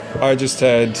I just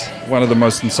had one of the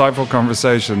most insightful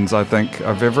conversations I think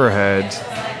I've ever had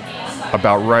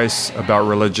about race, about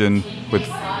religion, with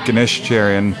Ganesh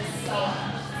Cherian.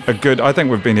 I think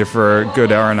we've been here for a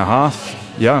good hour and a half.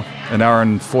 Yeah, an hour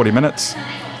and 40 minutes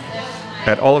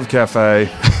at Olive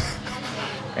Cafe.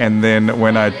 And then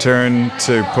when I turned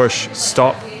to push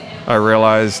stop, I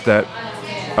realized that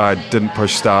I didn't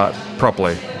push start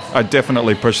properly. I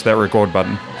definitely pushed that record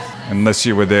button. Unless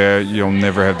you were there, you'll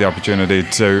never have the opportunity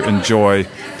to enjoy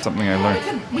something I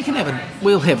learned.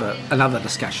 We'll have another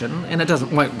discussion, and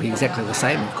won't be exactly the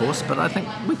same, of course, but I think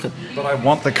we could. But I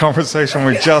want the conversation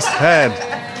we just had.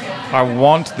 I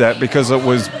want that because it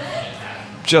was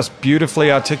just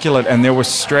beautifully articulate, and there were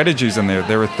strategies in there.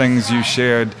 There were things you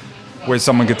shared where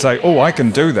someone could say, oh, I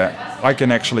can do that. I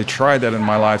can actually try that in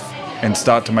my life and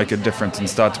start to make a difference and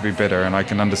start to be better, and I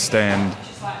can understand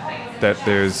that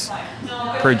there's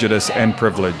prejudice and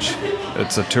privilege.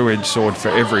 It's a two-edged sword for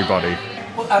everybody.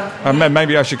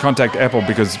 Maybe I should contact Apple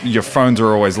because your phones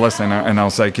are always listening, and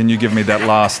I'll say, can you give me that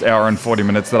last hour and 40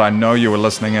 minutes that I know you were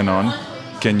listening in on?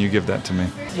 Can you give that to me?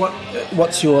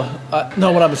 What's your... what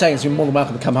I'm saying is you're more than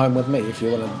welcome to come home with me if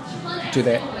you want to do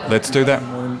that. Let's do that.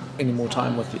 Any more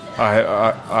time with you?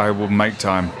 I will make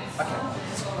time. Okay.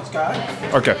 Let's go.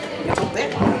 Okay. Let's talk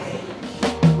there.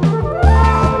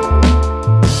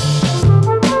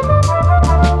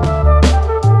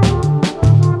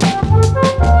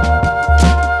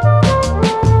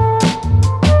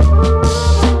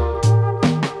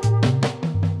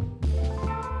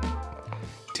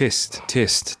 Test.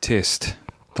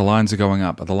 The lines are going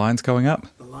up. Are the lines going up?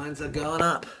 The lines are going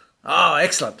up. Oh,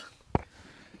 excellent.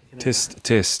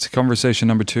 Test. Conversation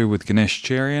number 2 with Ganesh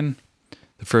Cherian.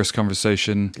 The first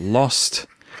conversation lost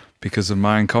because of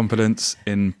my incompetence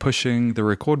in pushing the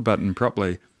record button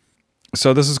properly.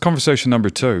 So this is conversation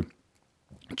number 2.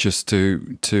 Just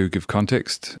to give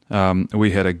context,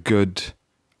 we had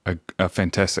a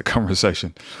fantastic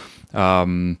conversation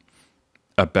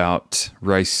about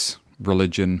race,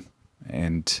 religion,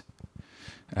 and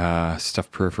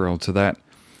stuff peripheral to that,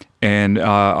 and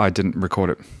I didn't record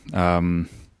it.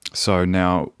 So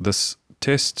now this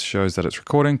test shows that it's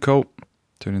recording. Cool.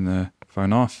 Turning the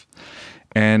phone off,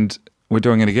 and we're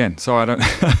doing it again. So I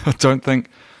don't think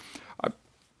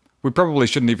we probably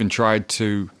shouldn't even try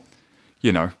to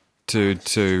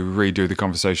redo the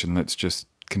conversation. Let's just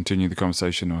continue the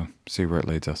conversation or see where it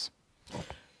leads us.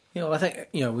 I think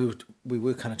we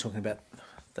were kind of talking about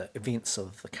the events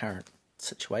of the current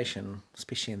situation,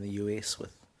 especially in the US,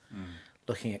 with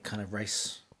looking at kind of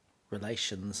race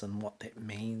relations and what that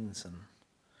means. And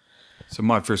so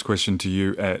my first question to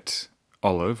you at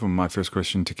Olive, or my first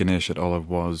question to Ganesh at Olive,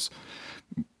 was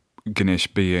Ganesh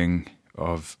being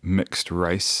of mixed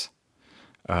race,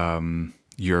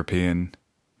 European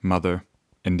mother,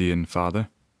 Indian father,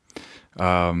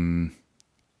 to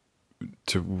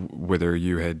whether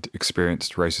you had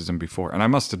experienced racism before. And I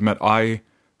must admit, I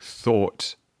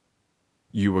thought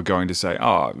you were going to say,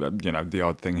 the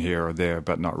odd thing here or there,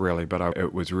 but not really. But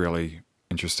it was really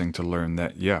interesting to learn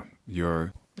that,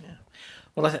 you're... Yeah.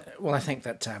 Well, I think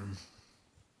that,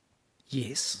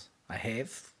 yes, I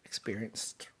have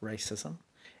experienced racism.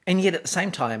 And yet at the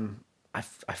same time, I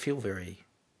feel very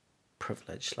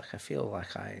privileged. Like, I feel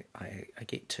like I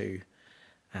get to...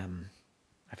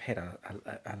 I've had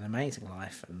an amazing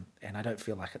life, and I don't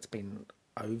feel like it's been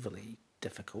overly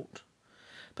difficult.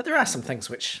 But there are some things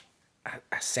which are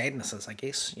sadnesses, I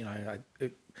guess.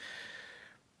 When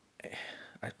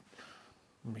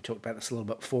we talked about this a little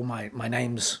bit before, my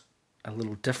name's a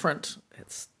little different.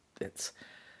 It's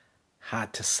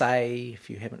hard to say if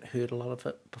you haven't heard a lot of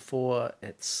it before.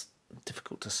 It's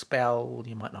difficult to spell.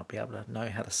 You might not be able to know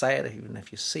how to say it, even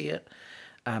if you see it.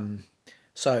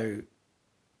 So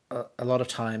a lot of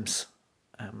times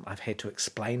I've had to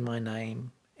explain my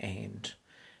name and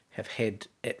have had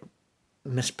it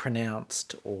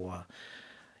mispronounced, or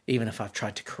even if I've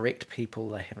tried to correct people,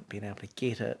 they haven't been able to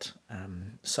get it.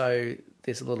 So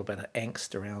there's a little bit of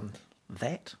angst around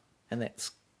that, and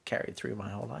that's carried through my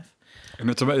whole life. And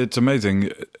it's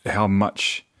amazing how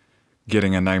much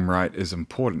getting a name right is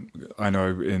important. I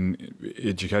know in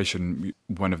education,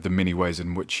 one of the many ways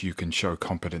in which you can show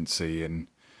competency in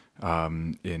Te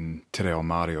Reo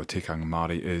Māori or Tikanga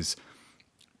Māori is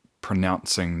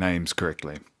pronouncing names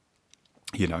correctly.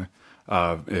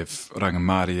 If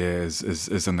Rangamārie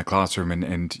is in the classroom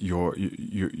and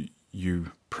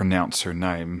you pronounce her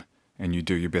name and you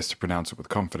do your best to pronounce it with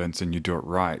confidence and you do it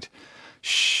right,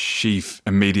 she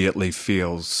immediately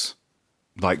feels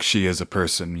like she is a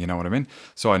person, you know what I mean?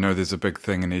 So I know there's a big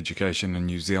thing in education in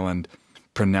New Zealand,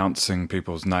 pronouncing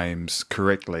people's names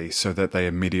correctly so that they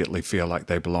immediately feel like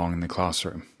they belong in the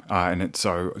classroom. And it's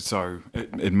so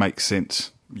it makes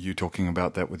sense, you talking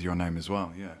about that with your name as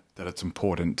well, yeah, that it's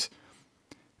important.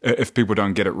 If people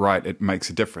don't get it right, it makes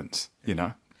a difference, you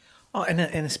know? Oh, and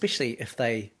especially if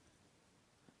they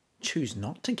choose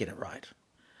not to get it right.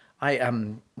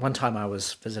 One time I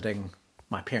was visiting,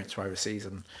 my parents were overseas,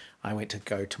 and I went to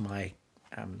go to my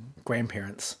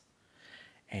grandparents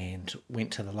and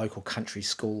went to the local country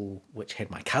school which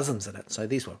had my cousins in it. So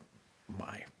these were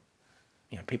my,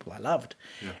 people I loved.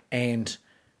 Yeah. And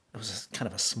it was kind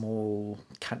of a small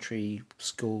country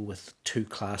school with 2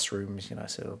 classrooms,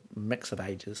 so a mix of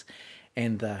ages.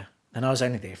 And I was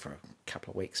only there for a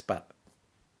couple of weeks, but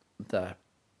the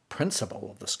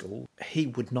principal of the school, he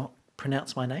would not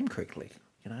pronounce my name correctly.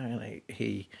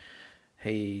 He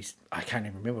I can't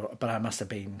even remember, but I must have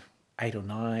been 8 or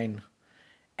 9,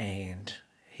 and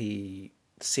he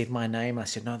said my name. I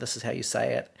said, no, this is how you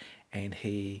say it. And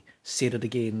he said it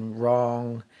again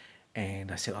wrong. And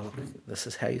I said, oh, look, this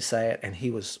is how you say it. And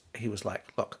he was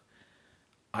like, look,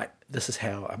 this is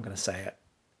how I'm going to say it.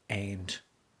 And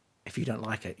if you don't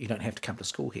like it, you don't have to come to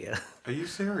school here. Are you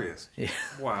serious? Yeah.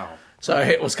 Wow. So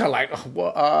it was kind of like,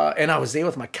 and I was there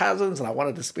with my cousins, and I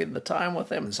wanted to spend the time with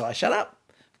them. And so I shut up,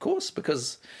 of course,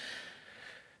 because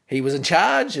he was in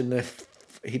charge. And if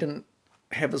he didn't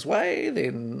have his way,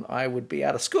 then I would be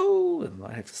out of school, and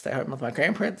I'd have to stay home with my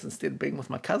grandparents instead of being with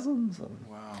my cousins. And,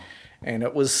 wow. And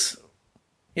it was,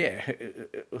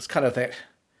 it was kind of that.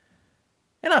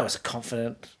 And I was a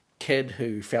confident kid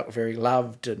who felt very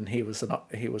loved, and he was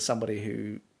somebody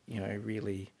who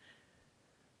really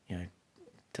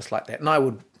just like that. And I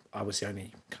was the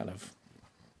only kind of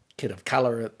kid of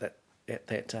colour at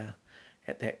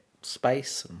that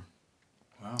space, and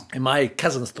wow. And my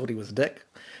cousins thought he was a dick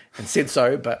and said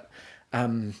so, but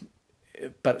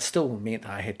it still meant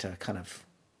I had to kind of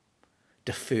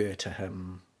defer to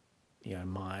him,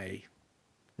 my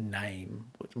name,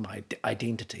 my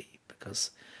identity,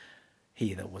 because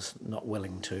he either was not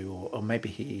willing to, or maybe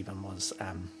he even was,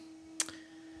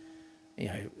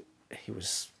 he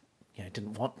was,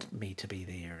 didn't want me to be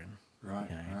there, and right.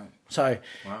 So,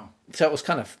 wow. So it was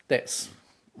kind of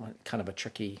a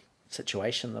tricky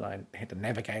situation that I had to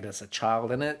navigate as a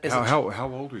child. And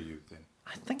How old were you then?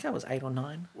 I think I was 8 or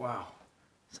 9. Wow.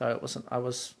 So it wasn't. I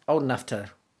was old enough to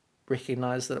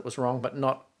recognise that it was wrong, but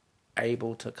not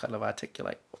able to kind of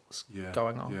articulate what was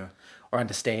going on, or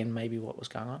understand maybe what was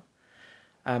going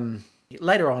on.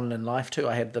 Later on in life too,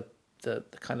 I had the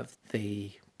kind of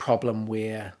the problem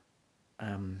where,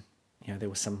 there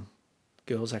were some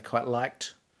girls I quite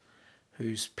liked,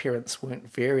 whose parents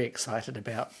weren't very excited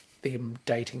about them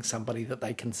dating somebody that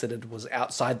they considered was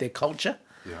outside their culture.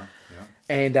 Yeah.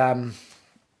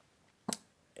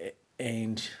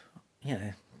 And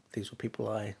these were people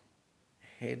I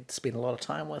had spent a lot of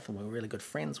time with and were really good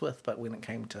friends with, but when it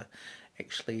came to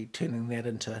actually turning that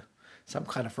into some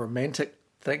kind of romantic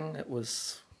thing, it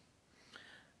was,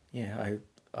 I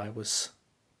was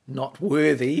not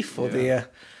worthy for their,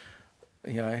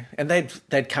 and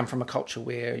they'd come from a culture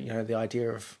where, the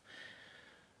idea of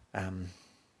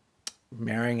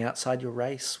marrying outside your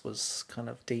race was kind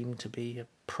of deemed to be a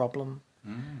problem.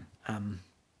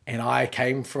 And I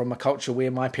came from a culture where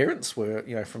my parents were,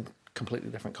 from completely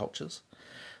different cultures.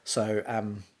 So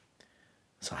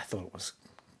I thought it was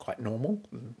quite normal,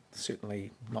 and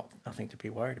certainly nothing to be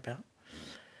worried about.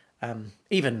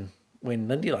 Even when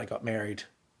Lindy and I got married,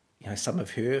 some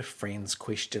of her friends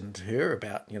questioned her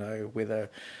about, whether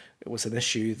it was an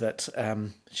issue that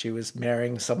she was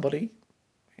marrying somebody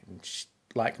and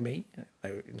like me.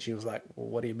 And she was like, well,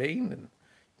 what do you mean? And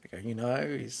I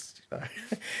go, he's...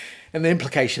 And the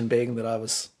implication being that I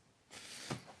was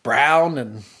brown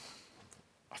and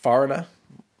a foreigner.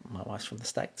 My wife's from the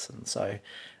States, and so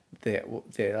the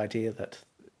idea that,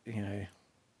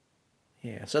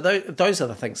 So those are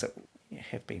the things that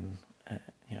have been,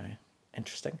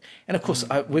 interesting. And of course,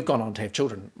 we've gone on to have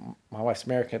children. My wife's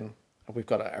American. We've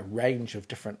got a range of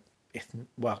different,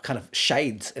 kind of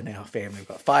shades in our family. We've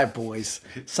got 5 boys.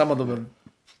 Some of them are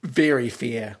very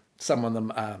fair. Some of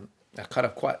them are kind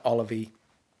of quite olivey.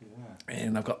 Yeah.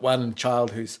 And I've got one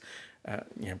child who's,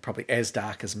 probably as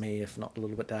dark as me, if not a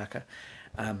little bit darker.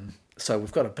 So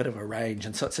we've got a bit of a range,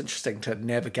 and so it's interesting to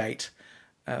navigate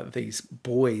these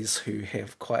boys who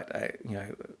have quite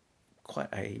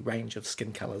a range of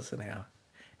skin colours in our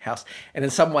house. And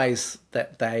in some ways, the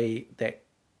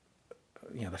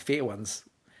fair ones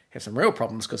have some real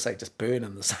problems because they just burn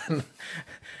in the sun.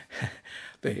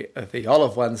 The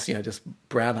olive ones, just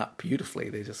brown up beautifully.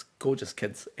 They're just gorgeous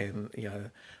kids, and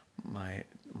my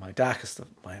darkest,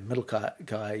 my middle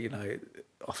guy, you know,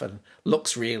 often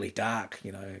looks really dark,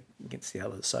 you know, against the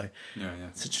others. So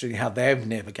it's interesting how they've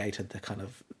navigated the kind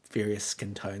of various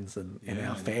skin tones in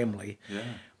our family. Yeah.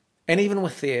 And even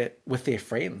with their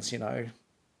friends, you know,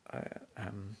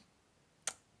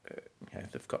 you know,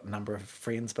 they've got a number of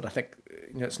friends, but I think,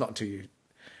 you know, it's not until you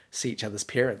see each other's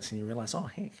parents and you realise, oh,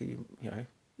 heck, you know,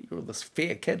 you're this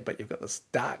fair kid, but you've got this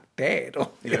dark dad.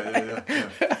 Or, Yeah.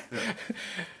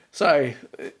 So,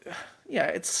 yeah,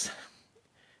 it's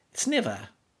never.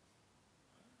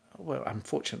 Well, I'm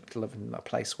fortunate to live in a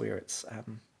place where it's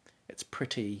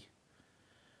pretty,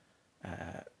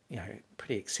 you know,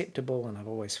 pretty acceptable, and I've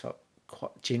always felt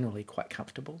generally quite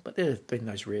comfortable. But there have been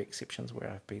those rare exceptions where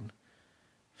I've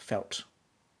felt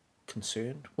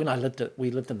concerned. When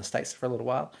we lived in the States for a little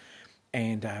while,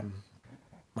 and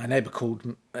my neighbour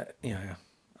called. You know,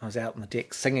 I was out on the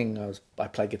deck singing. I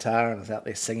played guitar and I was out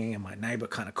there singing, and my neighbour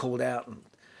kind of called out, and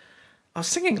I was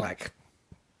singing like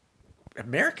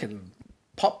American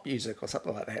pop music or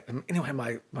something like that. And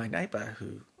anyway, my neighbour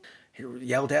he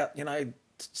yelled out, you know,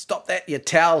 "Stop that, you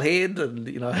towel head!" And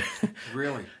you know,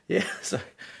 Really? yeah. So,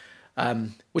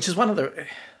 which is one of the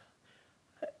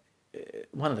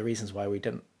reasons why we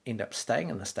didn't end up staying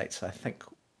in the States. I think,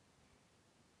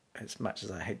 as much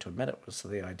as I hate to admit it, was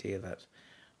the idea that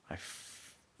I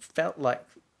felt like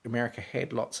America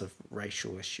had lots of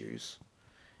racial issues,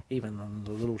 even in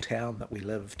the little town that we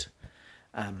lived.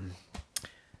 And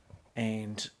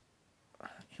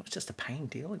it was just a pain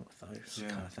dealing with those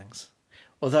kind of things.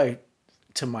 Although,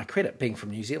 to my credit, being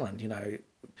from New Zealand, you know,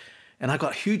 and I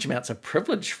got huge amounts of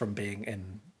privilege from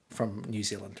being from New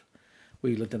Zealand.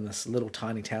 We lived in this little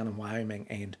tiny town in Wyoming,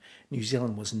 and New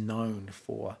Zealand was known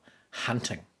for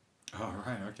hunting. Oh,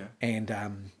 right, okay.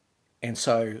 And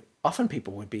so often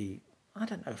people would be, I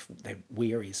don't know if they're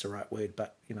weary is the right word,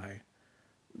 but, you know,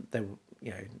 they would,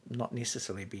 you know, not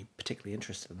necessarily be particularly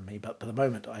interested in me. But by the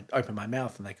moment I'd open my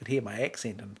mouth and they could hear my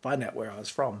accent and find out where I was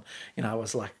from, you know, I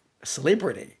was like a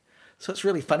celebrity. So it's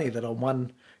really funny that on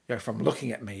one, you know, from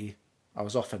looking at me, I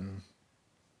was often,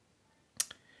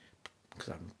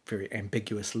 because I'm very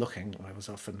ambiguous looking, I was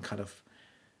often kind of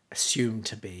assumed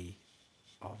to be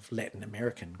of Latin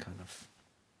American kind of,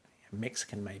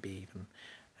 Mexican maybe even,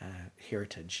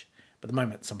 heritage. But the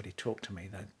moment somebody talked to me,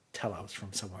 they'd tell I was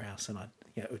from somewhere else, and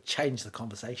it would change the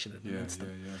conversation in an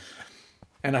instant. Yeah.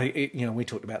 And we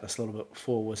talked about this a little bit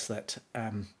before, was that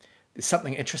there's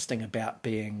something interesting about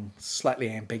being slightly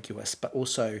ambiguous, but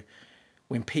also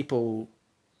when people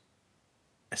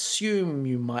assume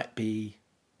you might be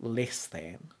less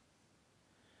than,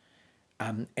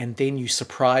 and then you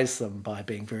surprise them by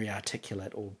being very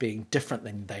articulate or being different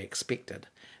than they expected,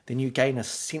 then you gain a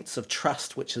sense of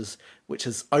trust which is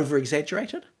over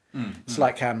exaggerated. It's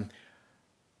like I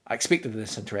expected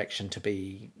this interaction to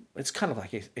be. It's kind of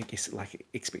like, I guess, like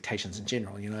expectations in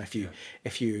general. You know,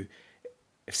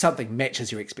 if something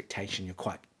matches your expectation, you're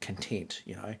quite content.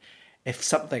 You know, if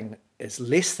something is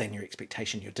less than your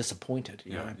expectation, you're disappointed.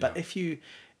 You know, but if your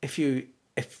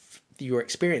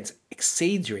experience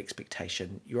exceeds your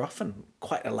expectation, you're often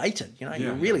quite elated. You know,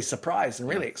 you're really surprised and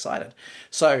really excited.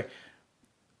 So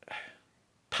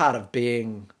part of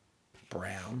being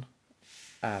brown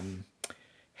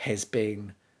has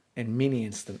been, in many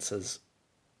instances,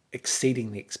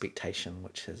 exceeding the expectation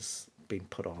which has been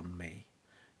put on me.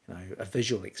 You know, a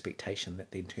visual expectation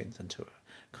that then turns into a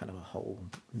kind of a whole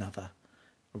another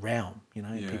realm. You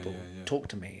know, people talk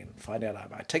to me and find out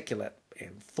I'm articulate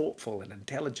and thoughtful and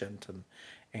intelligent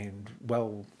and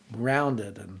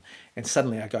well-rounded, and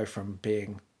suddenly I go from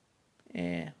being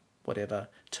whatever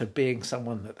to being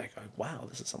someone that they go, wow,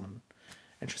 this is someone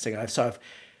interesting. So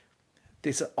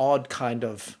there's an odd kind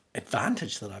of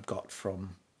advantage that I've got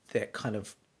from that kind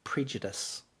of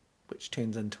prejudice, which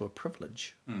turns into a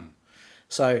privilege.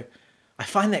 So I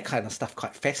find that kind of stuff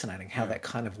quite fascinating, how that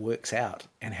kind of works out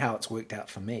and how it's worked out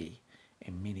for me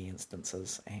in many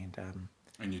instances. And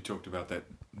you talked about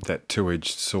that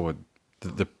two-edged sword,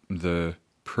 the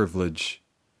privilege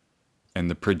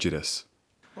and the prejudice.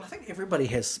 Well, I think everybody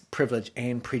has privilege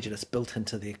and prejudice built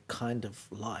into their kind of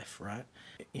life, right?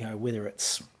 You know, whether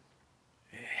it's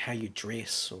how you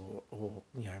dress or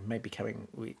you know, maybe coming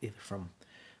either from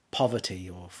poverty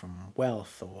or from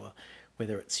wealth, or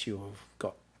whether it's you've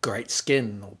got great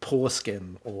skin or poor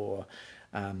skin, or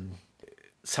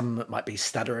some that might be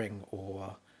stuttering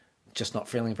or just not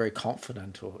feeling very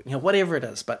confident, or, you know, whatever it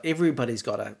is. But everybody's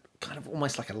got a kind of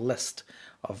almost like a list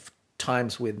of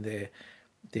times when their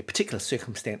particular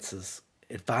circumstances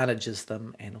advantages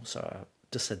them and also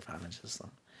disadvantages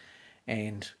them.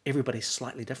 And everybody's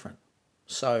slightly different.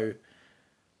 So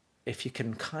if you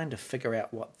can kind of figure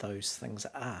out what those things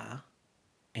are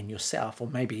in yourself, or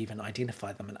maybe even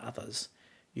identify them in others,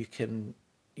 you can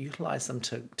utilize them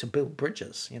to build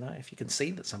bridges. If you can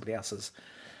see that somebody else is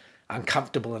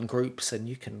uncomfortable in groups and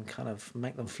you can kind of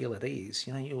make them feel at ease,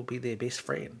 you'll be their best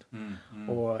friend.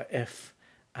 Or if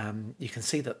you can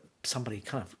see that somebody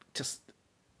kind of just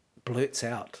blurts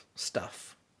out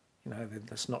stuff,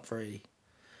 that's not very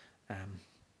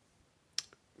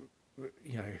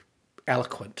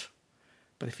eloquent,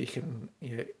 but if you can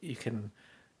you can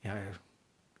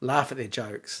laugh at their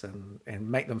jokes and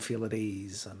make them feel at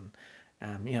ease, and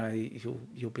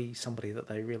you'll be somebody that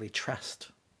they really trust,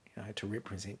 to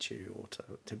represent you or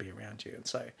to be around you. And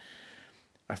so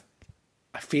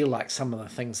I feel like some of the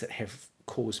things that have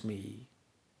caused me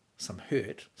some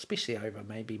hurt, especially over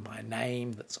maybe my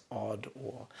name that's odd,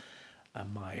 or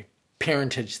my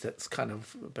parentage that's kind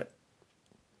of a bit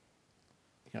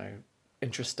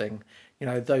interesting,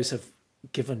 those have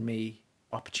given me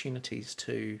opportunities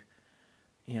to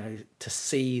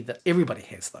see that everybody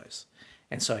has those.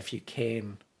 And so if you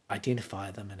can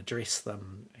identify them and address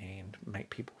them and make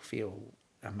people feel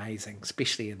amazing,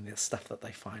 especially in the stuff that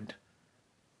they find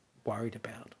worried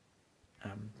about,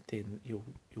 then you'll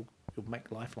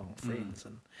make lifelong friends,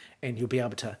 and you'll be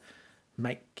able to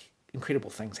make incredible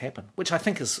things happen, which I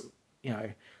think is,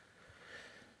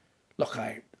 look,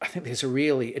 I think there's a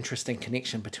really interesting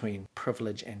connection between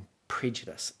privilege and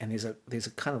prejudice, and there's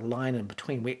a kind of line in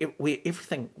between where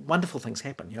everything, wonderful things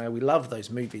happen. We love those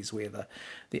movies where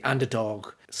the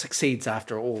underdog succeeds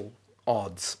after all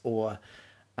odds, or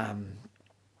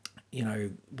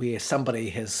where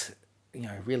somebody has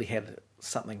really had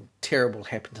something terrible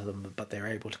happen to them, but they're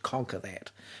able to conquer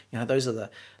that. Those are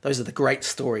the great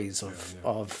stories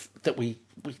of that we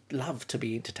love to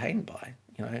be entertained by.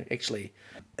 Actually,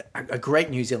 a great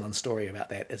New Zealand story about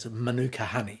that is Manuka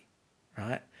honey,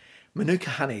 right? Manuka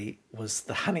honey was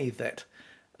the honey that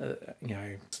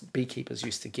beekeepers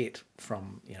used to get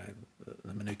from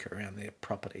the Manuka around their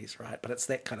properties, right? But it's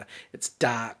that kind of, it's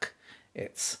dark,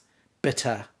 it's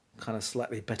bitter, kind of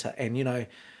slightly bitter, and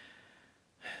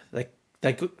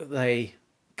they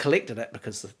collected it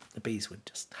because the bees would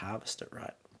just harvest it,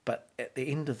 right? But at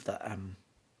the end of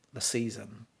the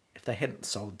season, if they hadn't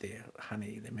sold their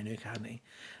honey, their Manuka honey,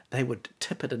 they would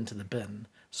tip it into the bin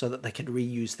so that they could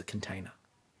reuse the container.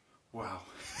 Wow.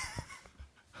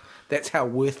 That's how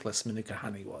worthless Manuka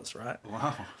honey was, right?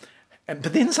 Wow.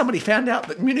 But then somebody found out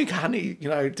that Manuka honey,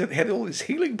 had all these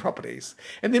healing properties.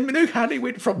 And then Manuka honey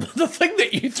went from the thing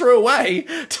that you threw away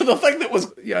to the thing that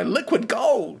was, liquid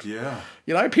gold. Yeah.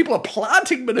 People are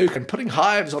planting Manuka and putting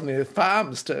hives on their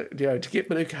farms to get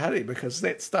Manuka honey, because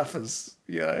that stuff is,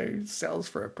 sells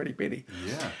for a pretty penny.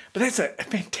 Yeah. But that's a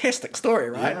fantastic story,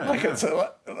 right? Yeah, It's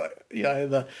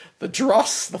the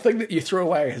dross, the thing that you threw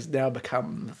away, has now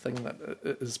become the thing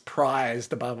that is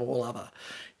prized above all other.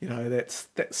 That's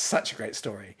such a great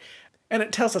story. And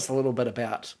it tells us a little bit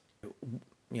about,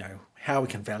 how we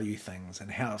can value things,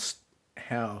 and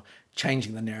how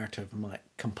changing the narrative might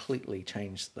completely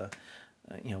change the,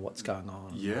 what's going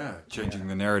on. Yeah, changing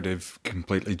the narrative,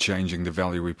 completely changing the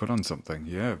value we put on something.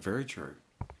 Yeah, very true.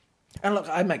 And look,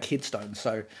 I make headstones,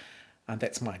 so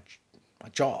that's my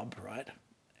job, right?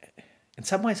 In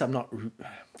some ways, I'm not...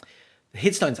 The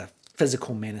headstone's a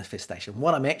physical manifestation.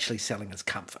 What I'm actually selling is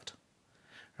comfort,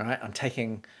 right? I'm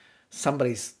taking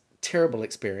somebody's terrible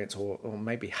experience, or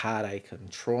maybe heartache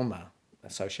and trauma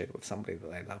associated with somebody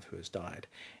that they love who has died,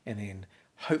 and then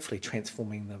hopefully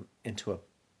transforming them into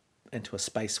a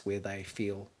space where they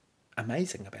feel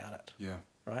amazing about it. Yeah.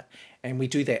 Right? And we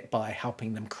do that by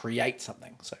helping them create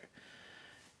something. So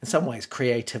in some ways,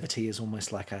 creativity is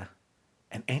almost like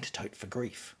an antidote for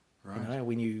grief. Right.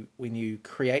 When you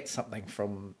create something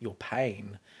from your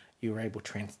pain, you're able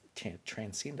to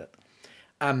transcend it.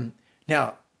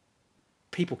 Now,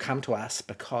 people come to us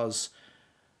because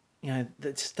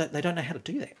they don't know how to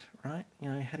do that, right?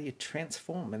 How do you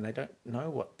transform? And they don't know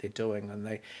what they're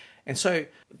doing, and so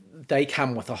they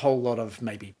come with a whole lot of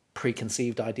maybe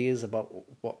preconceived ideas about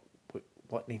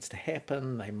what needs to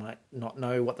happen. They might not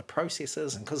know what the process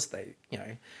is, and because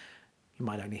you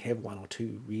might only have one or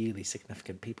two really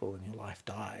significant people in your life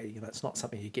die. It's not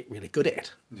something you get really good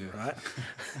at, right?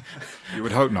 You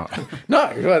would hope not.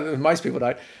 No, most people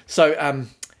don't.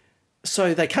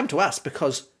 So they come to us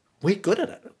because we're good at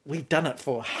it. We've done it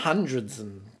for hundreds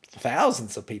and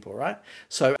thousands of people, right?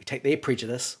 So we take their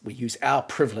prejudice, we use our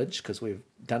privilege because we've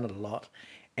done it a lot,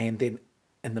 and then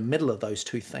in the middle of those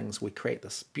two things, we create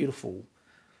this beautiful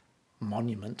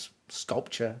monument,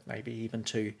 sculpture, maybe even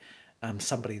to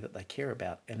somebody that they care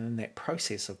about. And in that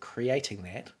process of creating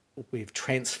that, we've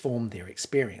transformed their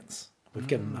experience. We've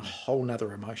given a whole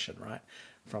nother emotion, right?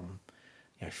 From,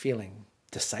 feeling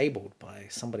disabled by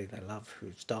somebody they love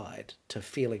who's died to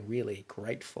feeling really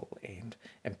grateful and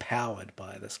empowered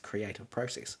by this creative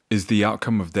process. Is the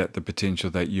outcome of that the potential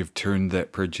that you've turned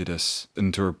that prejudice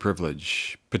into a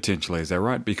privilege, potentially? Is that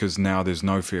right? Because now there's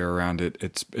no fear around it.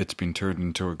 It's been turned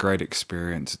into a great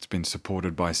experience. It's been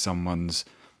supported by someone's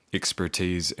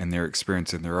expertise and their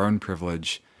experience and their own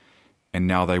privilege. And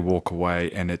now they walk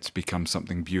away and it's become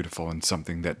something beautiful and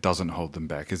something that doesn't hold them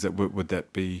back. Would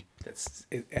that be? That's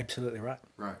absolutely right.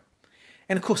 Right.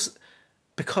 And of course,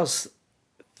 because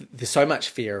there's so much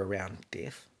fear around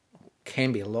death,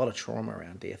 can be a lot of trauma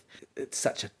around death, it's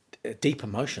such a deep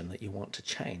emotion that you want to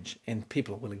change, and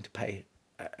people are willing to pay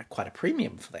quite a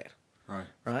premium for that. Right.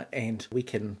 Right. And we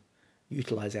can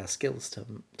utilize our skills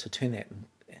to turn that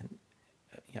and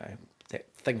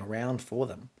that thing around for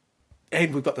them.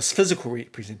 And we've got this physical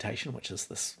representation, which is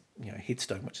this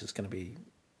headstone, which is going to be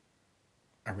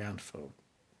around for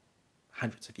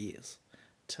hundreds of years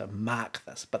to mark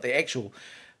this. But the actual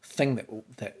thing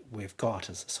that we've got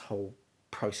is this whole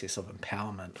process of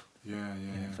empowerment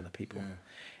for the people.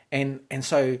 Yeah. And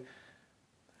so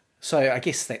I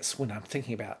guess that's when I'm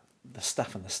thinking about the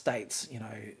stuff in the States,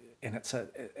 and it's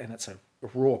a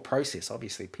raw process.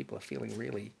 Obviously, people are feeling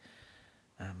really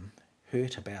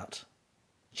hurt about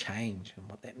change and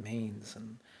what that means,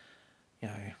 and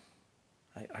I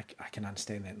can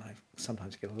understand that, and I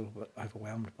sometimes get a little bit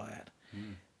overwhelmed by it.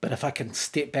 But if I can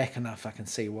step back enough, I can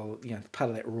see, well, part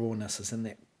of that rawness is in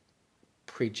that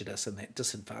prejudice and that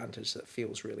disadvantage that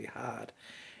feels really hard,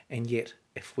 and yet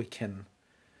if we can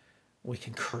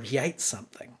create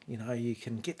something, you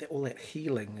can get all that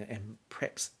healing and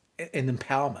perhaps an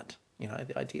empowerment,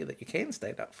 the idea that you can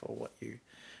stand up for what you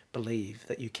believe,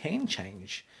 that you can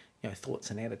change thoughts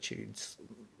and attitudes,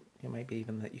 maybe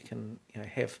even that you can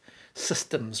have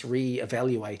systems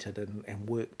re-evaluated and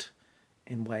worked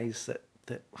in ways that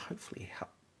hopefully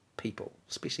help people,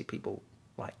 especially people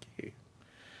like you.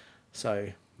 So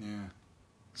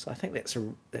I think that's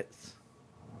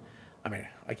I mean,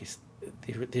 I guess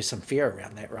there's some fear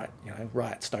around that, right?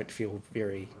 Riots don't feel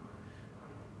very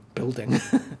building,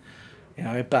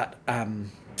 but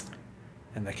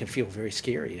and they can feel very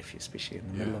scary if you're especially in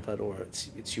the middle of it, or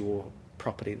it's your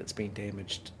property that's been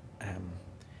damaged,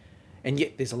 and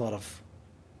yet there's a lot of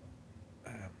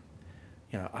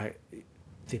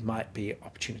there might be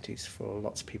opportunities for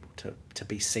lots of people to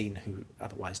be seen who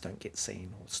otherwise don't get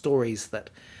seen, or stories that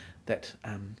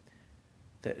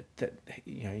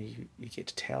you get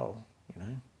to tell,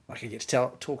 like I get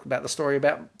to talk about the story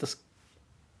about this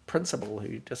principal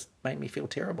who just made me feel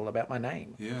terrible about my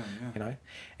name.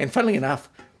 And funnily enough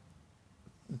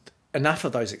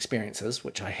of those experiences,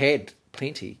 which I had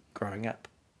plenty growing up,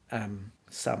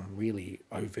 some really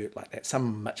overt like that,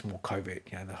 some much more covert,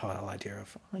 the whole idea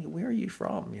of, where are you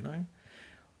from,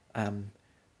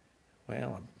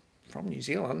 well, I'm from New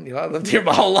Zealand, I lived here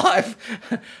my whole life.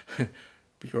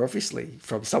 But you're obviously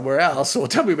from somewhere else, or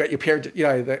tell me about your parents,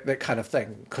 that kind of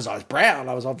thing. Because I was brown,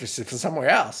 I was obviously from somewhere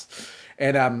else.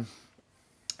 And,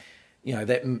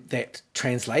 that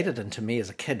translated into me as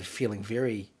a kid feeling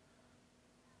very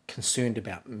concerned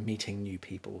about meeting new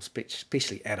people,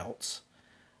 especially adults,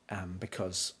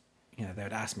 because, they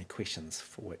would ask me questions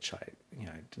for which I,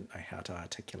 didn't know how to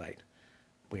articulate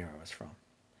where I was from.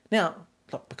 Now,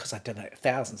 look, because I've done it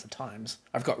thousands of times,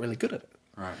 I've got really good at it.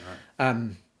 Right.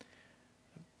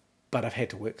 But I've had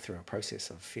to work through a process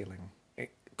of feeling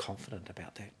confident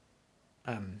about that.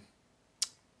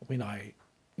 When I,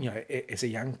 as a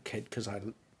young kid, because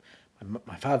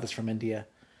my father's from India,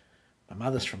 my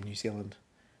mother's from New Zealand.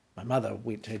 My mother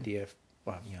went to India,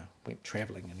 went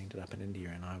travelling and ended up in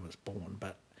India, and I was born.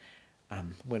 But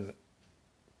when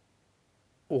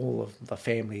all of the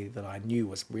family that I knew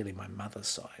was really my mother's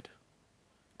side,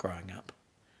 growing up,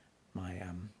 my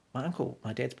uncle,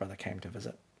 my dad's brother, came to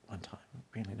visit one time,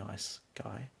 really nice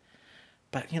guy.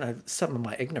 But, some of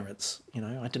my ignorance,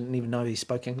 I didn't even know he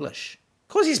spoke English.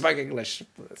 Of course he spoke English.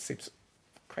 It seems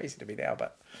crazy to me now,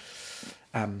 but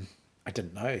I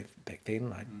didn't know back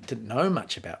then. I didn't know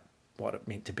much about what it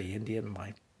meant to be Indian.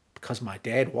 Because my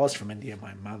dad was from India,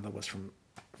 my mother was from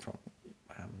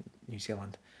New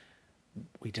Zealand.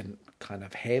 We didn't kind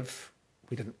of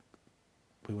we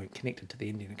weren't connected to the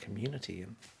Indian community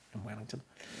in Wellington.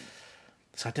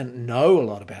 So I didn't know a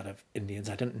lot about Indians.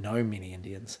 I didn't know many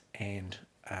Indians, and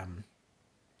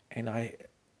I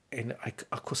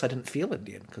of course I didn't feel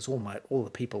Indian because all the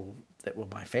people that were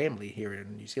my family here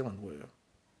in New Zealand were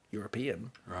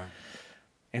European. Right.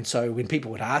 And so when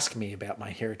people would ask me about my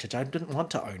heritage, I didn't want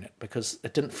to own it because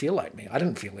it didn't feel like me. I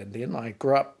didn't feel Indian. I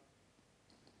grew up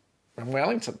in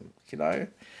Wellington, you know.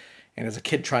 And as a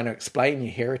kid trying to explain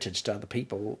your heritage to other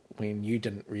people when you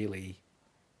didn't really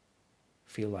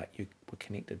feel like you were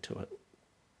connected to it,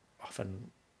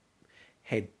 often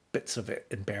had bits of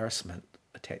embarrassment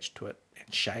attached to it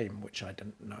and shame, which I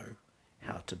didn't know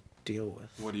how to deal with.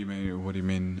 What do you mean? What do you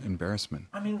mean embarrassment?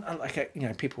 I mean, like, you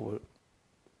know, people would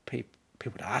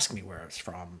ask me where I was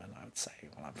from, and I would say,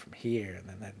 well, I'm from here, and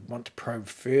then they'd want to probe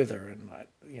further, and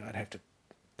I'd have to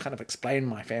kind of explain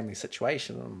my family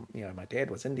situation. And, you know, my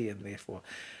dad was Indian, therefore,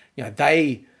 you know,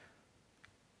 they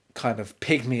kind of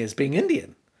pegged me as being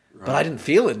Indian, right. But I didn't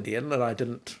feel Indian, and I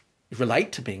didn't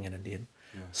relate to being an Indian.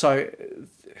 Yeah. So,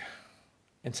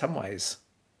 in some ways,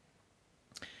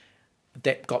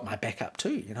 that got my back up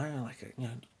too. You know, like, you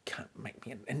know, you can't make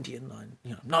me an Indian. I'm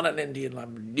not an Indian.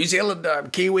 I'm New Zealander.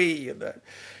 I'm Kiwi, and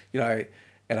you know,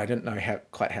 and I didn't know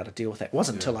quite how to deal with that. It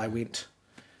wasn't until I went.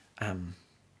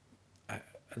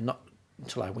 Not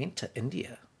until I went to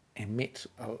India and met,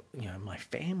 you know, my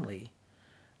family,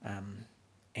 and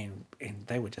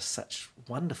they were just such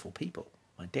wonderful people.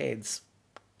 My dad's,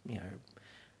 you know,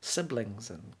 siblings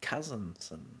and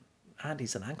cousins and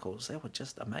aunties and uncles, they were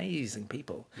just amazing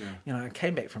people. Yeah. You know, I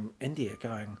came back from India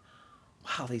going,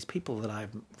 wow, these people that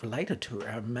I've related to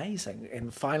are amazing.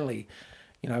 And finally,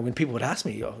 you know, when people would ask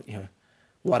me, oh, you know,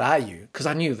 what are you? Because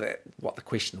I knew what the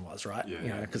question was, right? Yeah, you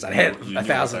know, because I'd had it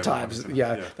 1,000 times.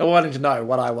 Yeah, they wanted to know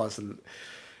what I was, and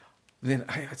then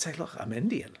I'd say, "Look, I'm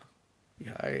Indian,"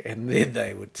 you know, and then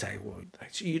they would say, "Well,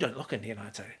 you don't look Indian."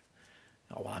 I'd say,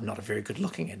 "Oh, well, I'm not a very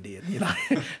good-looking Indian," you know.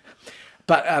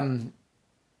 But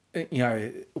you know,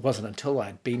 it wasn't until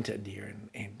I'd been to India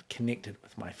and connected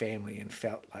with my family and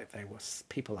felt like they were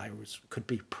people I could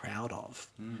be proud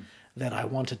of. That I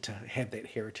wanted to have that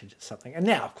heritage as something. And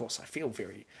now, of course, I feel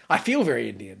very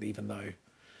Indian, even though,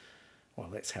 well,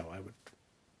 that's how I would,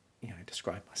 you know,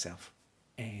 describe myself,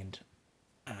 and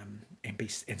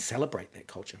celebrate that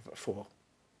culture for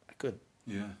a good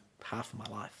half of my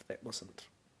life. That wasn't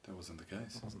the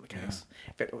case. It wasn't the case.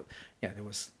 In fact, you know, there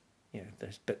was, you know,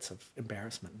 there's bits of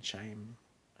embarrassment and shame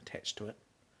attached to it,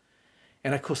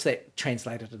 and of course that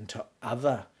translated into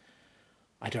other.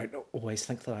 I don't always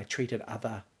think that I treated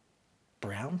other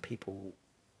brown people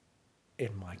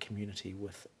in my community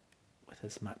with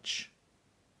as much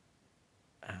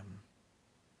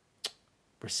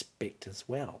respect as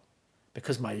well,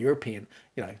 because my European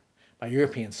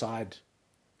side,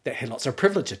 that had lots of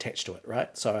privilege attached to it,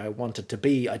 right? So I wanted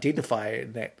to identify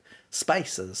in that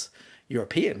space as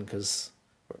European, because,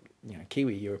 you know,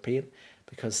 Kiwi European,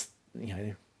 because, you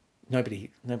know, nobody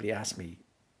asked me.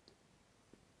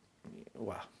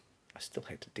 Well, I still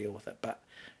had to deal with it, but,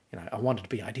 you know, I wanted to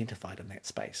be identified in that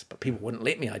space, but people wouldn't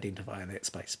let me identify in that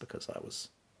space because I was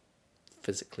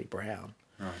physically brown.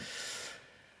 Right.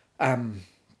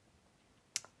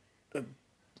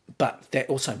 But that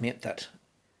also meant that,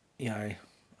 you know,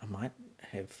 I might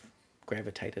have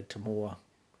gravitated to more,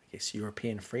 I guess,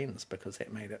 European friends, because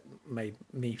that made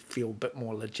me feel a bit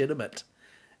more legitimate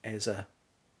as a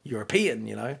European,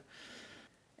 you know,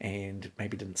 and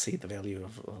maybe didn't see the value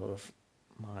of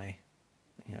my,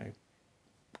 you know,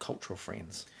 cultural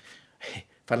friends.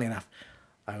 Funnily enough,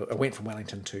 I went from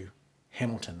Wellington to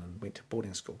Hamilton and went to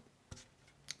boarding school,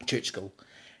 church school,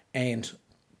 and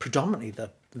predominantly the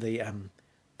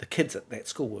kids at that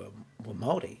school were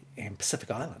Māori and Pacific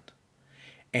Island,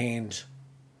 and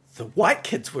the white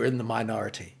kids were in the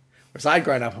minority, whereas I'd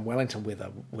grown up in Wellington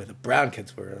where the brown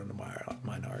kids were in the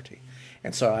minority.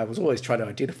 And so I was always trying to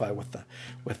identify with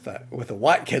the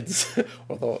white kids,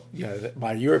 or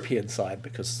my European side,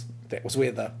 because that was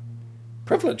where the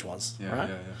privilege was, right?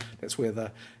 Yeah. That's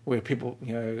where people,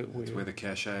 you know, that's where the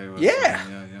cachet was. Yeah,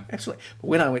 absolutely. But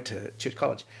when I went to church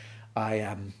college, I,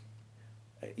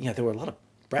 you know, there were a lot of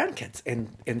brown kids,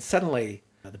 and suddenly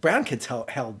the brown kids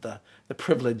held the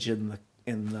privilege in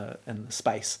the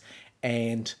space,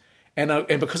 and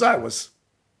because I was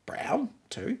brown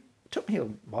too. It took me a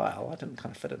while. I didn't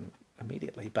kind of fit in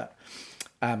immediately, but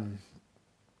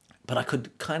I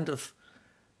could kind of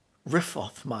riff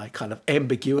off my kind of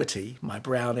ambiguity, my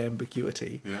brown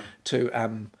ambiguity,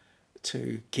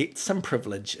 to get some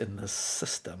privilege in this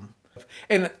system.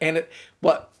 And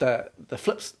what the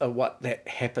flips of what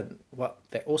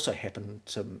that also happened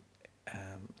to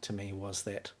me was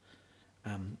that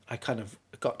I kind of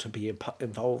got to be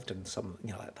involved in some,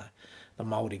 you know, like the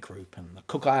Māori group and the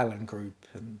Cook Island group,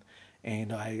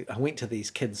 and I went to these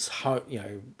kids'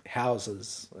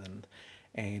 houses,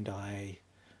 and I,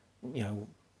 you know,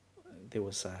 there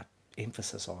was a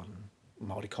emphasis on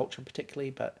Māori culture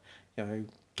particularly, but, you know,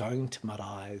 going to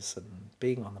maraes and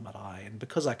being on the marae, and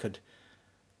because I could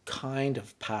kind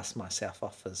of pass myself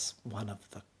off as one of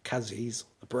the cuzzies,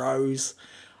 the bros,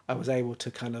 I was able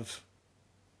to kind of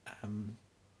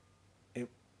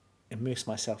immerse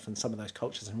myself in some of those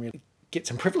cultures and really get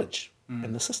some privilege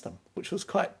in the system, which was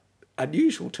quite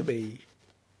unusual to me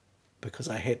because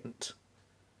I hadn't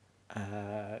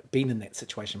been in that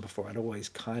situation before. I'd always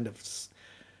kind of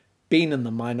been in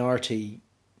the minority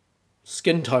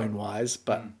skin tone wise,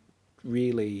 but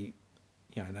really,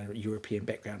 you know, a European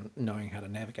background, knowing how to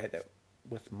navigate that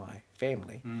with my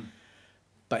family.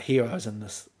 But here I was in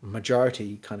this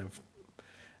majority kind of,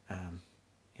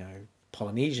 you know,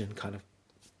 Polynesian kind of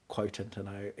quotient,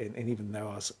 and even though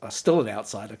I was still an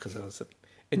outsider because I was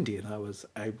Indian, I was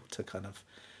able to kind of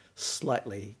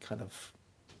slightly kind of,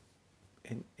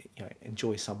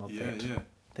 enjoy some of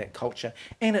that culture,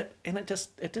 and it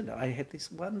did. I had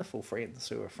these wonderful friends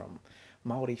who were from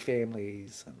Māori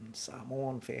families and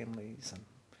Samoan families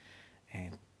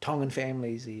and Tongan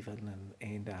families even,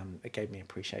 and it gave me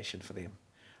appreciation for them.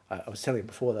 I was telling you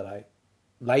before that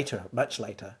much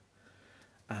later,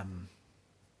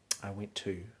 I went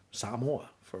to Samoa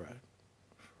for a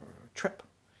trip,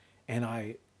 and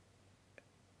I,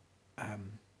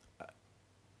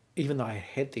 even though I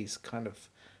had these kind of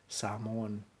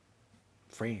Samoan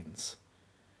friends,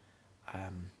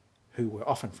 who were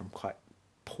often from quite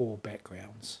poor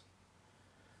backgrounds,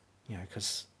 you know,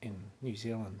 because in New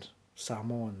Zealand,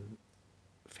 Samoan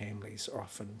families are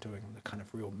often doing the kind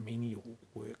of real menial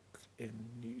work in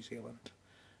New Zealand.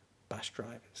 Bus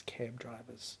drivers, cab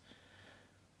drivers,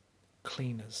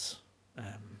 cleaners,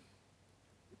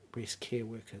 breast care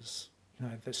workers, you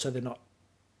know, so they're not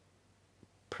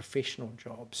professional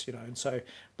jobs, you know, and so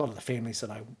a lot of the families that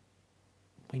I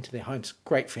went to their homes,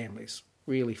 great families,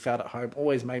 really felt at home,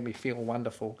 always made me feel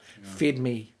wonderful, fed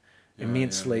me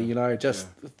immensely, you know,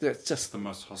 it's just the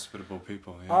most hospitable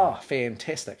people. Oh,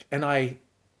 fantastic. And I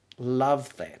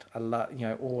loved that.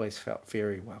 Always felt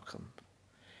very welcome.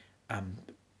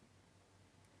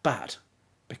 But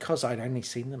because I'd only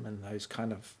seen them in those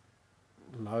kind of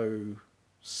low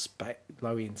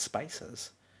end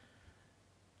spaces,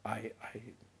 I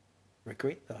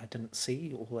regret that I didn't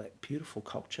see all that beautiful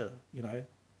culture, you know.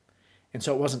 And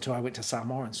so it wasn't until I went to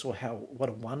Samoa and saw what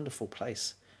a wonderful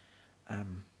place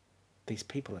these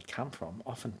people had come from,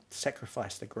 often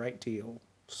sacrificed a great deal,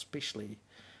 especially,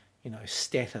 you know,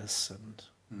 status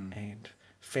and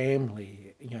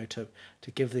family, you know, to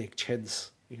give their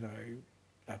kids, you know,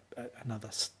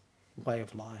 another way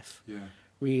of life.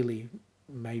 Really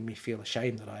made me feel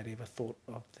ashamed that I'd ever thought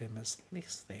of them as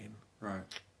less than. Right.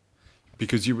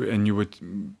 Because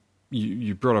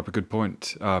you brought up a good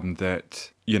point,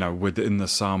 that, you know, within the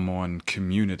Samoan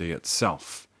community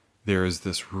itself, there is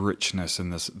this richness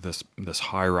and this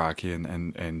hierarchy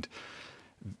and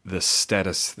this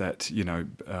status that, you know,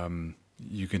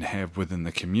 you can have within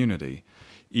the community,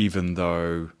 even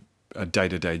though a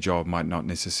day-to-day job might not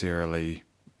necessarily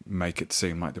make it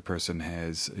seem like the person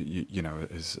has,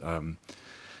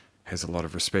 has a lot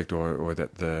of respect or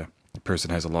that the person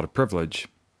has a lot of privilege.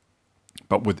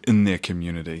 But within their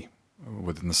community,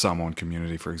 within the Samoan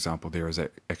community, for example, there is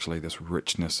actually this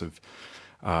richness of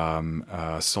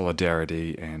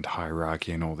solidarity and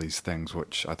hierarchy and all these things,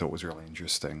 which I thought was really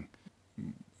interesting.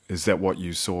 Is that what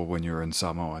you saw when you were in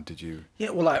Samoa? Did you?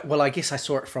 Yeah, well, I guess I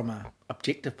saw it from an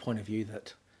objective point of view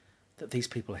that these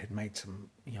people had made some,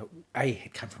 you know, A,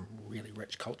 had come from really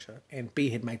rich culture, and B,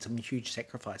 had made some huge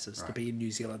sacrifices to be in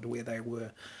New Zealand, where they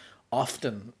were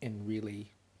often in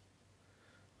really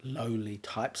lowly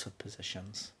types of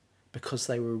positions, because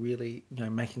they were really, you know,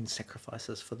 making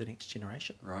sacrifices for the next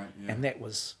generation. Right. Yeah. And that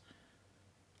was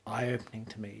eye-opening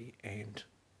to me and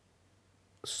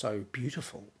so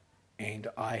beautiful. And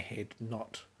I had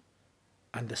not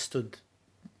understood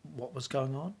what was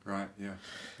going on. Right. Yeah.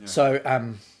 So,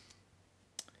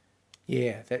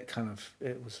 that kind of,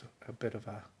 it was a bit of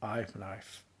a eye-opener.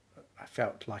 I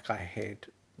felt like I had,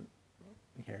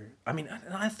 you know, I mean,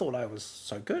 I thought I was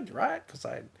so good, right? Because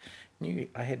I knew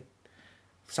I had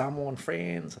Samoan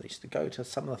friends. I used to go to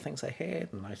some of the things they had,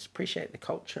 and I appreciate the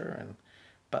culture.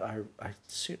 But I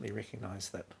certainly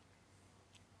recognised that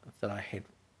I had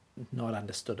not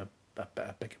understood a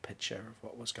bigger picture of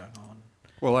what was going on.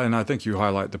 Well, and I think you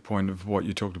highlight the point of what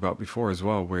you talked about before as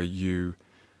well, where you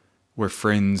were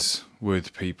friends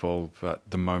with people, but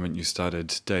the moment you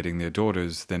started dating their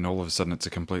daughters, then all of a sudden it's a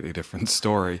completely different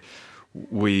story.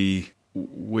 We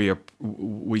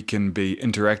can be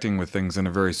interacting with things on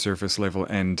a very surface level,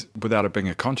 and without it being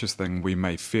a conscious thing, we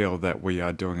may feel that we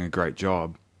are doing a great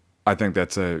job. I think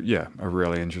that's a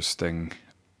really interesting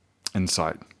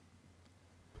insight.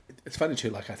 It's funny too,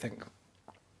 like I think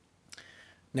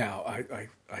now I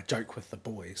joke with the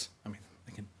boys. I mean,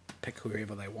 they can pick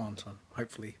whoever they want, and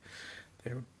hopefully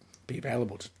they'll be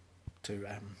available to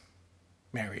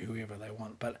marry whoever they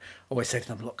want. But I always say to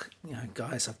them, look,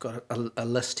 guys, I've got a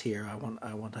list here. I want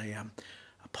a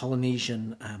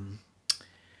Polynesian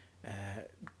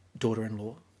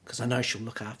daughter-in-law, because I know she'll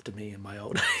look after me in my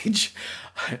old age.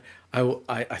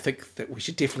 I think that we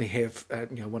should definitely have,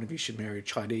 one of you should marry a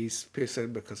Chinese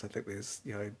person, because I think there's,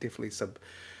 definitely some,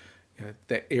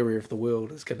 that area of the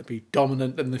world is going to be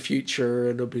dominant in the future,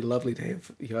 and it'll be lovely to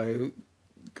have,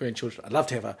 grandchildren. I'd love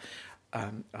to have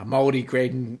a Māori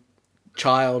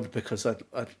grandchild, because I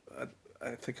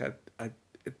think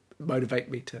it'd motivate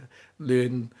me to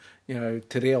learn,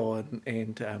 te reo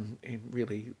and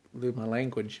really learn my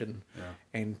language and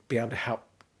be able to help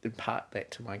impart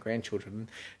that to my grandchildren.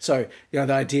 So, the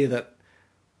idea that,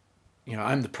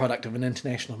 I'm the product of an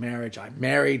international marriage. I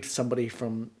married somebody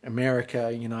from America,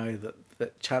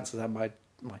 that chances are my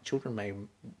children may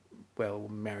well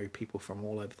marry people from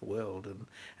all over the world,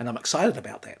 and I'm excited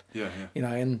about that.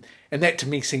 And that to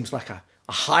me seems like a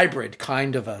hybrid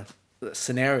kind of a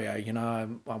scenario.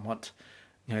 I want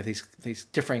these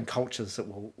differing cultures that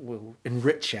will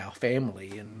enrich our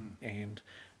family and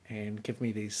give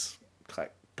me these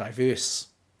like diverse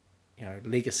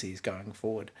legacies going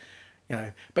forward.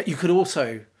 But you could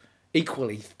also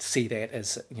equally see that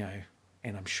as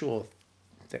and I'm sure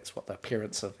that's what the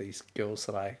parents of these girls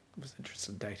that I was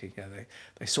interested in dating,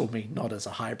 they saw me not as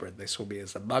a hybrid, they saw me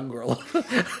as a mongrel.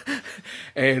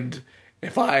 And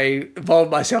if I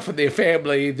involved myself in their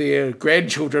family, their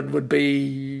grandchildren would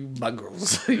be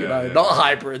mongrels, not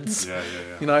hybrids.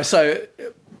 So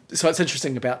it's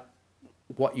interesting about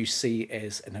what you see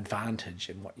as an advantage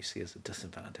and what you see as a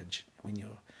disadvantage when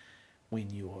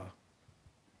you're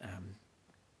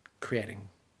creating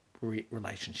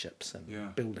relationships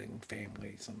and building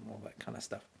families and all that kind of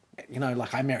stuff.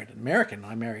 Like I married an American.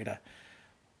 I married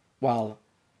while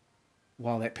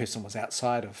that person was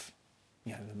outside of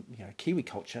Kiwi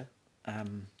culture.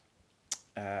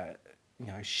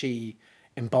 She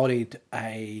embodied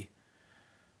a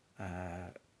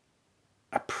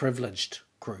privileged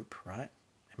group, right?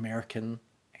 American,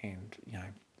 and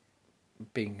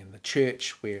being in the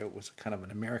church where it was kind of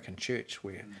an American church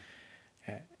where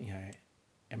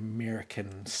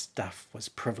American stuff was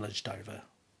privileged over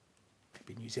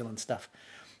maybe New Zealand stuff.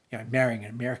 Marrying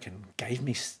an American gave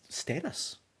me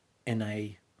status in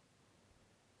a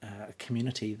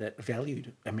community that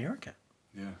valued America.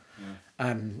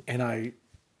 And I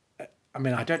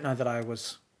don't know that I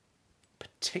was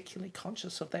particularly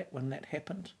conscious of that when that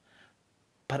happened,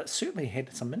 but it certainly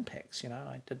had some impacts.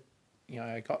 I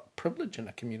got privilege in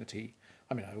a community.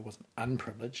 I wasn't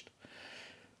unprivileged,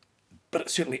 but it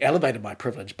certainly elevated my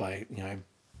privilege by,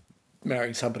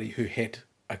 marrying somebody who had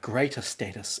a greater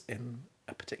status in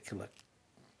a particular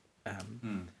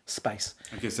space.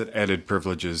 I guess it added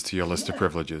privileges to your list of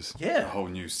privileges. Yeah. A whole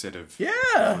new set of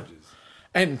privileges.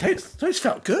 And those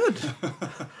felt good.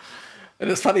 And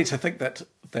it's funny to think that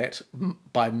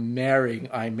by marrying,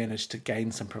 I managed to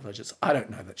gain some privileges. I don't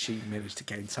know that she managed to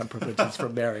gain some privileges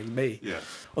from marrying me.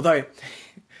 Although,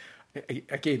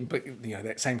 again, but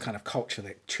that same kind of culture,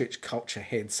 that church culture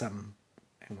had some,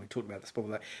 and we talked about this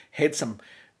before, had some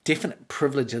definite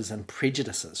privileges and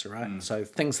prejudices, right? So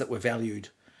things that were valued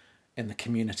in the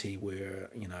community were,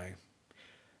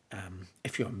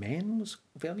 if you're a man was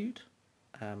valued,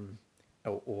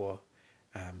 or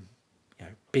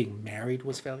being married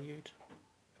was valued.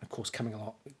 And of course, coming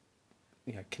along,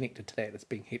 connected to that is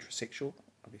being heterosexual,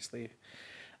 obviously.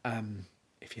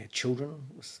 If you had children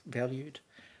was valued.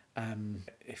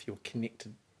 If you're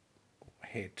connected or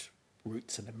had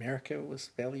roots in America was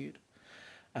valued.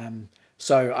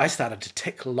 So I started to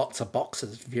tick lots of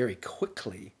boxes very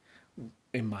quickly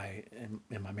in my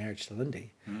marriage to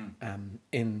Lindy,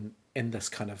 in this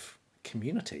kind of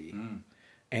community,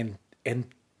 and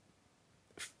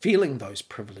feeling those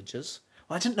privileges.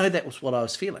 Well, I didn't know that was what I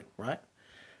was feeling, right?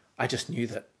 I just knew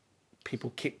that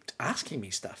people kept asking me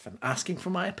stuff and asking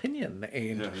for my opinion,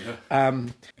 and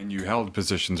and you held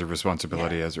positions of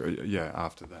responsibility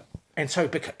after that. And so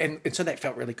so that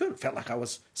felt really good. It felt like I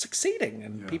was succeeding,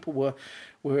 and people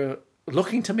were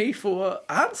looking to me for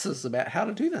answers about how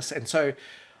to do this. And so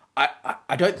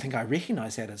I don't think I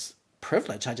recognise that as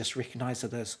privilege. I just recognise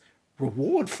it as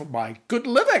reward for my good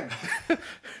living.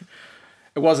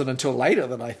 It wasn't until later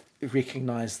that I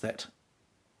recognised that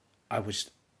I was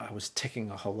ticking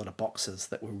a whole lot of boxes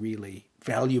that were really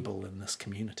valuable in this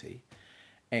community,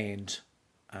 and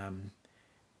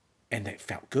that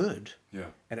felt good.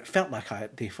 And it felt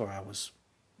like therefore I was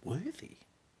worthy.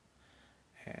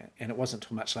 And it wasn't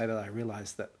until much later that I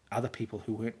realised that other people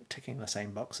who weren't ticking the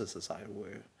same boxes as I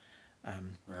were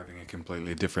We're having a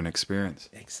completely different experience.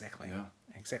 Exactly. Yeah.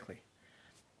 Exactly.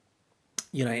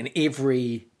 You know, in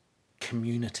every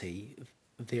community,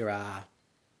 there are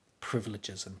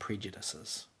privileges and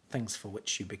prejudices, things for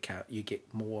which you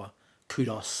get more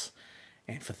kudos,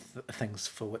 and for things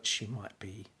for which you might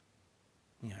be,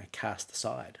 you know, cast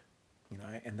aside. You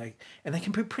know, and they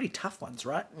can be pretty tough ones,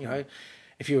 right? You know,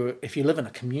 if you live in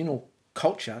a communal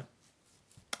culture,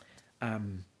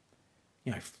 you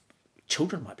know,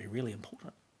 children might be really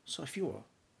important. So if you're,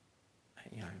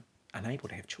 you know, unable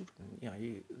to have children, you know,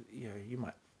 you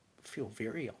might feel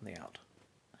very on the out.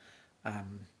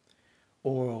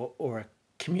 Or a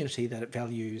community that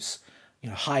values, you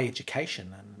know, high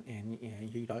education, and you know,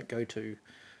 you don't go to, you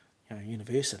know,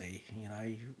 university, you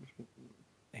know,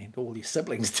 and all your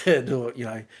siblings did, or, you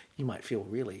know, you might feel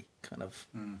really kind of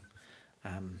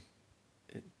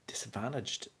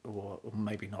disadvantaged, or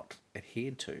maybe not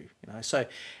adhered to, you know. So,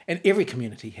 and every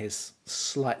community has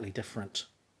slightly different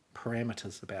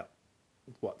parameters about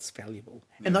what's valuable,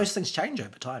 and those things change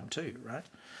over time too, right?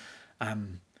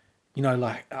 You know,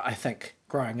 like, I think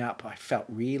growing up, I felt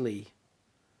really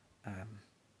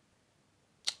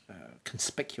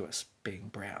conspicuous being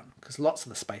brown, because lots of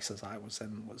the spaces I was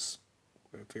in were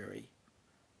very,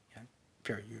 you know,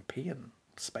 very European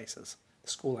spaces. The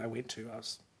school I went to, I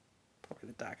was probably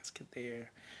the darkest kid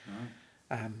there.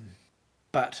 Right.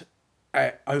 But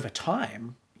over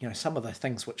time, you know, some of the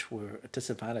things which were a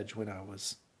disadvantage when I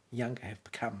was younger have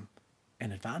become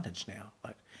an advantage now.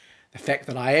 Like the fact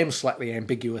that I am slightly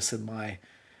ambiguous in my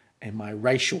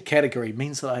racial category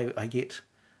means that I get,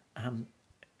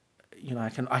 you know, I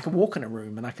can walk in a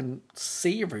room and I can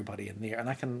see everybody in there, and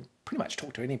I can pretty much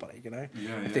talk to anybody, you know.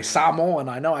 If they're Samoan,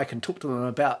 I know I can talk to them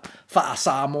about Wha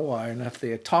Samoa, and if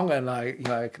they're Tongan, I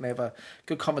can have a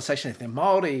good conversation. If they're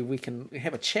Māori, we can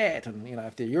have a chat, and, you know,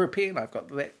 if they're European, I've got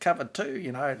that covered too,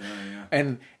 you know.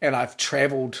 And I've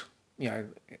travelled, you know,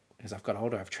 as I've got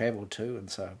older, I've travelled too, and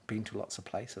so I've been to lots of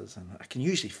places, and I can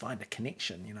usually find a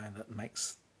connection, you know, that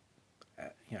makes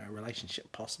you know, a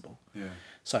relationship possible. Yeah.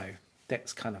 So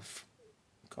that's kind of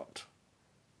got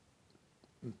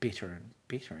better and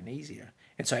better and easier.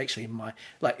 And so actually my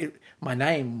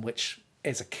name, which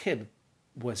as a kid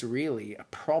was really a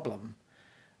problem,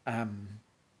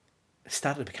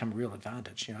 started to become a real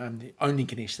advantage. You know, I'm the only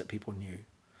Ganesh that people knew.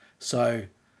 So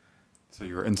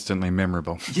you were instantly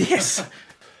memorable. Yes.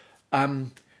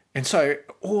 And so,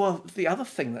 or the other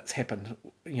thing that's happened,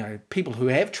 you know, people who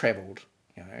have travelled,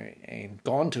 you know, and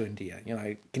gone to India, you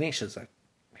know, Ganesh is a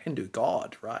Hindu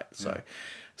god, right? So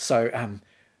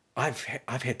I've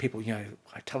had people, you know,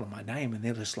 I tell them my name and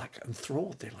they're just like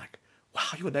enthralled. They're like,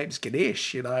 wow, your name's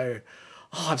Ganesh, you know.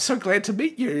 Oh, I'm so glad to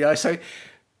meet you. You know, so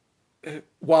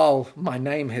while my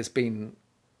name has been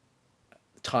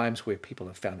times where people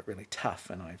have found it really tough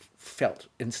and I've felt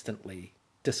instantly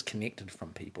disconnected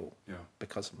from people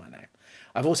because of my name,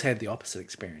 I've also had the opposite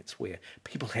experience where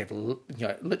people have, you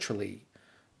know, literally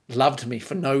loved me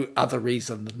for no other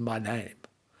reason than my name.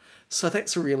 So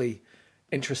that's a really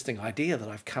interesting idea that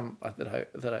I've come that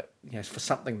I you know, for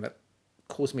something that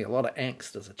caused me a lot of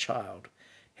angst as a child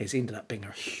has ended up being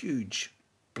a huge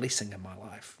blessing in my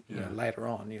life. You know, later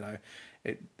on, you know,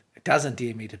 it does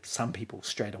endear me to some people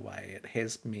straight away. It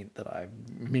has meant that I'm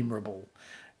memorable,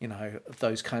 you know,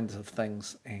 those kinds of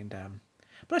things. And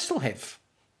but I still have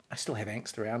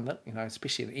angst around it, you know,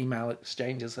 especially in email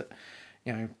exchanges that,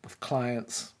 you know, with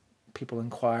clients, people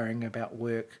inquiring about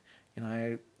work, you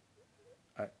know.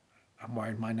 I'm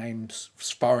worried my name's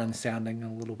foreign sounding,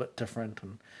 a little bit different,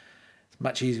 and it's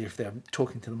much easier if they're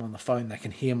talking to them on the phone. They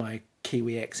can hear my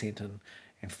Kiwi accent and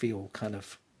feel kind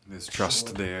of... There's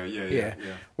trust there, yeah.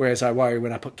 Whereas I worry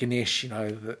when I put Ganesh, you know,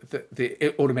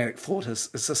 the automatic thought is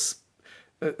this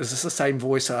the same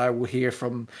voice I will hear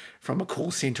from a call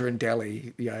centre in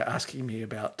Delhi, you know, asking me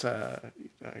about you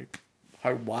know,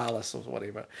 home wireless or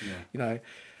whatever, you know.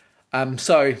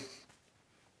 So,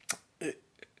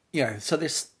 you know, so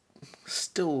there's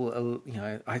still, you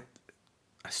know, I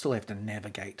still have to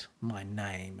navigate my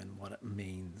name and what it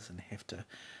means, and have to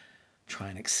try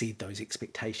and exceed those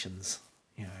expectations,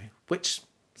 you know, which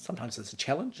sometimes is a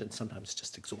challenge and sometimes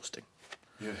just exhausting.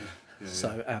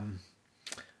 So,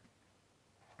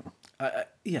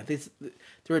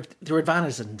 there are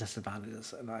advantages and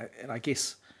disadvantages, and I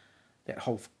guess that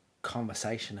whole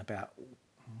conversation about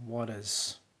what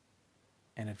is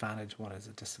an advantage, what is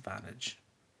a disadvantage.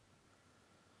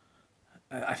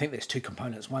 I think there's two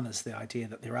components. One is the idea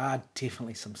that there are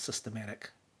definitely some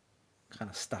systematic kind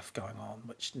of stuff going on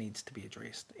which needs to be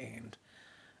addressed, and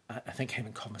I think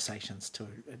having conversations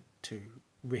to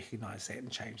recognise that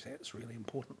and change that is really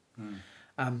important.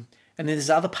 And then there's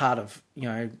the other part of, you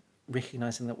know,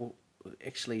 recognizing that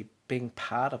actually being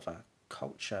part of a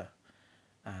culture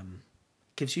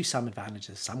gives you some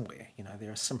advantages somewhere.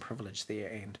 There is some privilege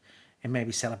there, and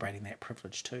maybe celebrating that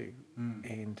privilege too,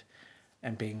 and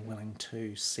being willing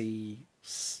to see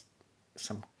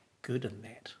some good in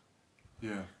that.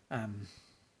 Yeah.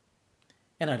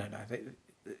 And I don't know,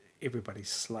 everybody's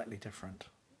slightly different,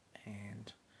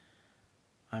 and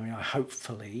I mean,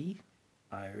 hopefully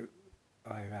I've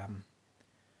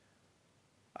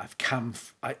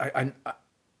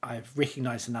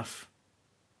recognised enough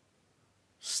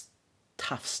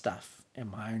tough stuff in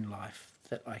my own life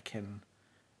that I can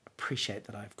appreciate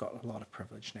that I've got a lot of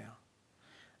privilege now,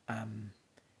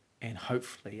 and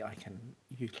hopefully I can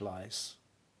utilise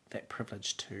that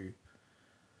privilege to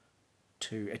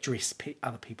address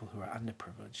other people who are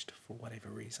underprivileged for whatever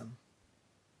reason.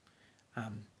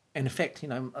 And in fact,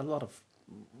 a lot of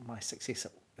my success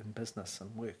in business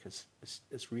and work is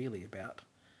really about,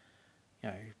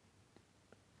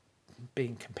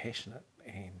 being compassionate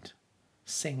and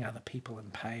seeing other people in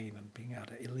pain and being able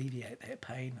to alleviate that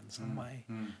pain in some way,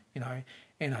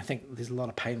 And I think there's a lot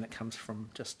of pain that comes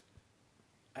from just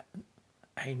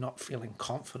not feeling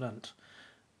confident,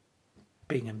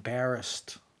 being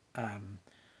embarrassed,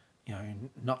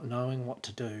 not knowing what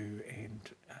to do, and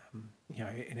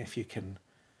and if you can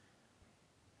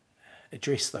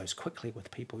address those quickly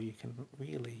with people, you can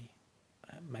really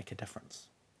make a difference.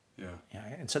 Yeah.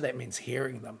 And so that means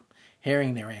hearing them,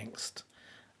 hearing their angst,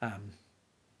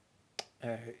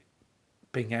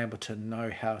 being able to know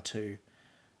how to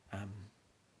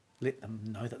let them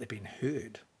know that they're being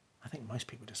heard. I think most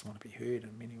people just want to be heard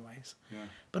in many ways. Yeah.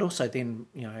 But also then,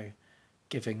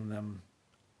 giving them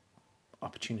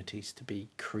opportunities to be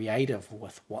creative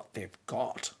with what they've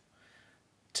got,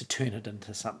 to turn it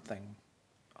into something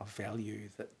of value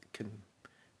that can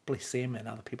bless them and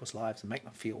other people's lives and make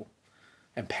them feel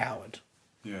empowered.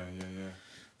 Yeah.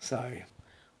 So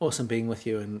awesome being with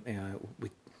you, and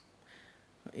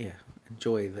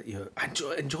enjoy that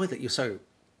you're so,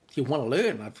 you want to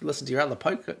learn. I've listened to your other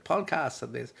podcasts,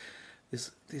 and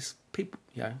there's people,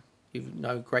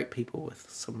 great people with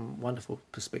some wonderful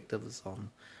perspectives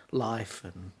on life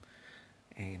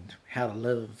and how to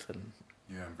live, and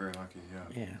Yeah, I'm very lucky.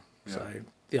 Yeah. So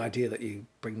the idea that you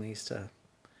bring these to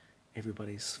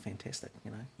everybody's fantastic.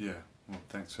 Yeah. Well,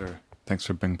 thanks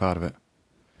for being part of it.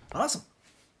 Awesome.